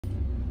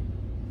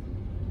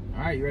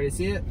right, you ready to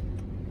see it?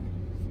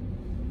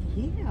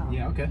 Yeah.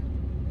 Yeah, okay.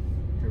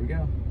 Here we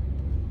go.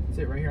 That's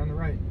it right here on the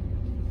right.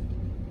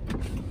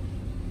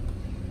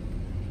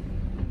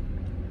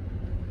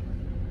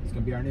 It's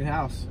gonna be our new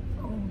house.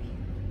 Oh.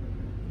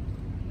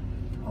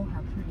 Oh,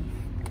 how pretty.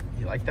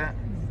 You like that?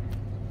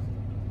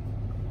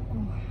 Oh.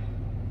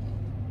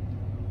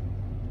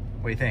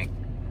 What do you think?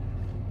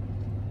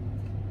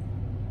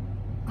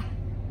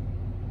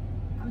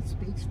 I'm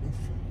speechless.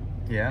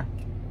 Yeah?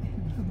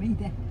 For me,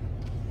 that.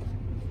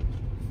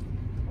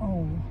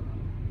 Oh.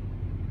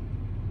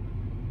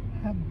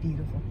 How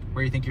beautiful.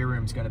 Where do you think your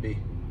room's gonna be?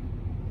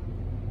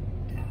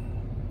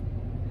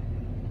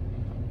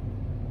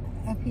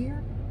 Up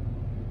here?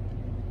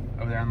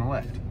 Over there on the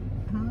left.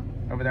 Huh?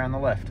 Over there on the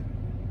left.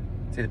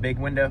 See the big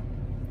window?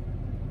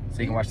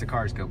 So you can watch the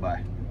cars go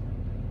by.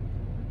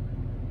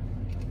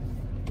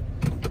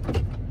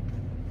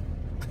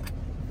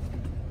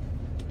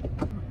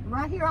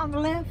 Right here on the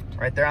left?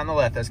 Right there on the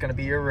left. That's gonna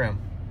be your room.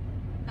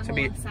 The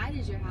whole side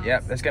is your house.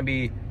 Yep, that's gonna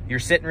be, your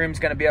sitting room's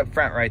gonna be up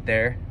front right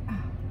there.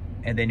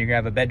 And then you're gonna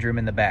have a bedroom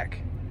in the back.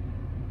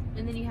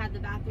 And then you have the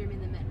bathroom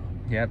in the middle.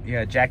 Yep, you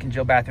got a Jack and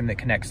Jill bathroom that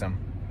connects them.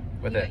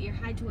 With your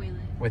high toilet.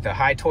 With a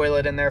high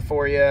toilet in there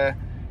for you.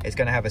 It's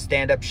gonna have a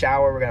stand-up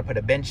shower. We're gonna put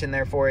a bench in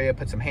there for you,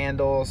 put some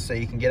handles so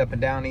you can get up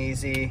and down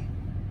easy.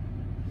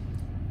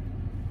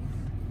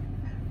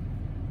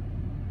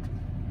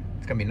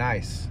 It's gonna be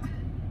nice.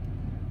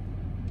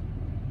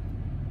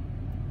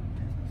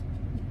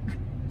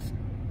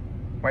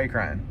 Why are you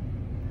crying?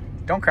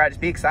 Don't cry, just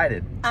be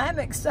excited. I'm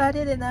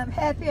excited and I'm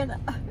happy and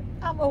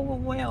I'm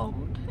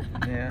overwhelmed.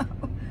 Yeah.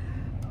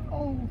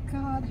 Oh,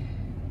 God.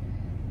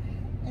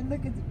 And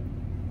look at the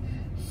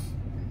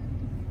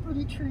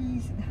pretty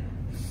trees.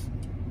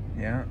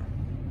 Yeah.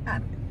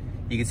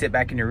 You can sit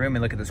back in your room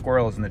and look at the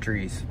squirrels in the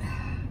trees.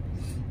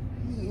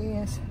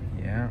 Yes.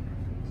 Yeah.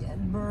 Yeah,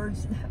 and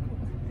birds.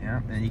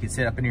 Yeah, and you can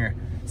sit up in your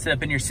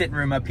sitting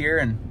room up here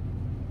and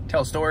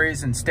tell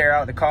stories and stare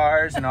out at the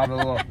cars and all the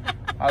little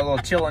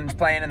chillins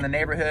playing in the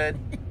neighborhood.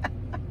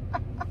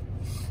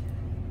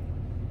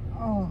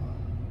 Oh.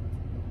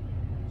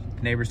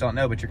 The neighbors don't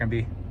know, but you're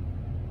gonna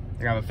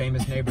have a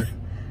famous neighbor.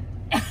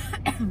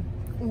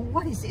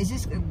 What is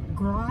this? A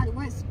garage?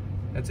 What's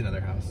That's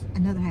another house.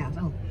 another house?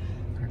 Oh.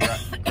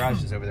 The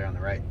garage is over there on the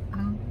right.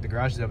 The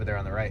garage is over there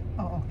on the right.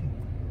 Oh, okay.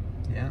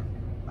 Yeah.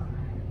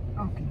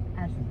 Okay,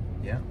 I see.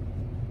 Yeah.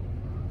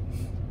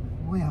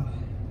 Well.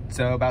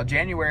 So about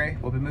January,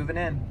 we'll be moving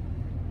in.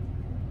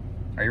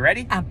 Are you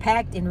ready? I'm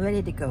packed and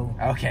ready to go.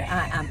 Okay.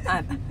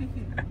 I'm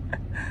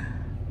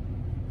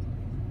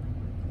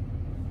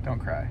Don't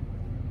cry.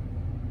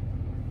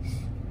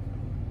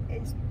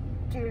 It's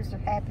tears of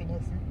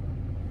happiness.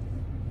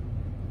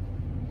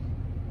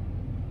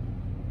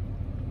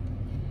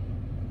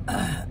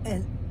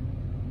 And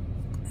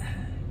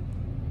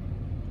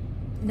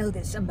know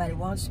that somebody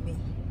wants me.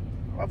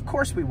 Well, of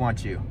course we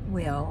want you.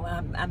 Well,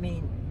 I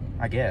mean,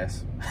 I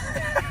guess.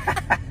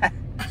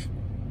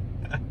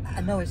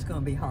 I know it's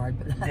going to be hard,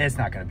 but It's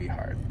not going to be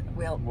hard.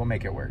 Well, We'll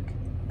make it work.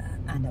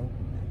 I know,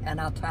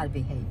 and I'll try to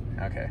behave.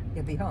 Okay.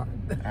 It'll be hard.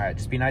 All right,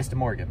 just be nice to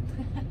Morgan.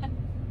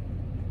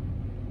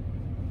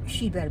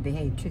 She better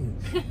behave too.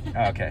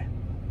 Okay.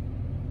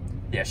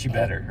 Yeah, she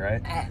better,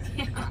 right?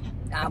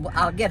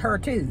 I'll get her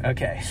too.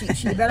 Okay.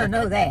 She better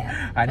know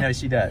that. I know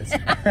she does.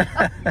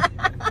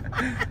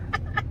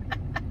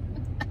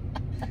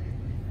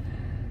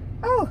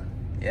 Oh.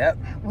 Yep.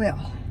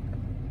 Well,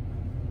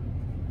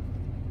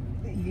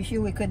 you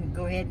sure we couldn't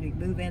go ahead and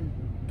move in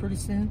pretty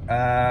soon?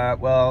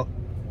 Well,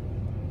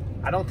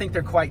 I don't think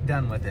they're quite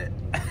done with it.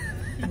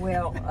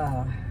 Well,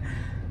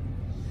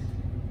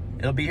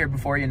 It'll be here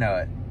before you know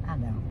it. I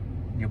know.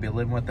 You'll be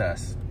living with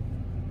us.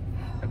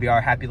 It'll be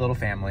our happy little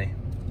family.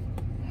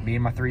 Me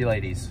and my 3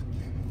 ladies.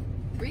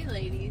 3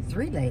 ladies.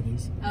 3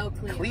 ladies. Oh,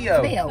 Cleo. Cleo.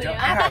 Cleo.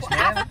 Gosh,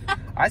 man.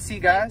 I see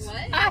you guys.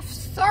 What? I'm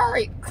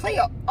sorry,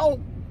 Cleo. Oh.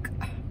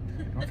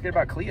 Don't forget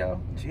about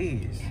Cleo.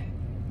 Jeez.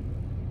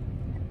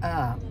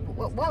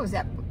 What was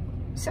that?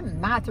 Something,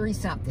 my 3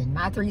 something.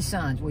 My 3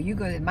 sons. Well, you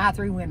go to my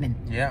 3 women.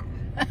 Yep.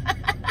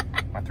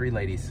 My 3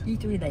 ladies. You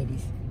 3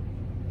 ladies.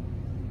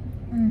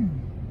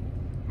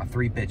 My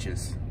 3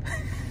 bitches.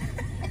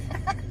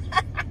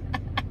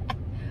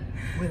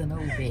 With an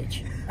old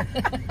bitch.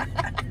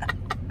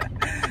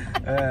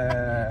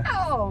 Uh,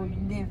 Oh,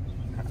 no.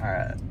 all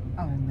right.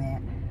 Oh,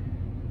 Matt.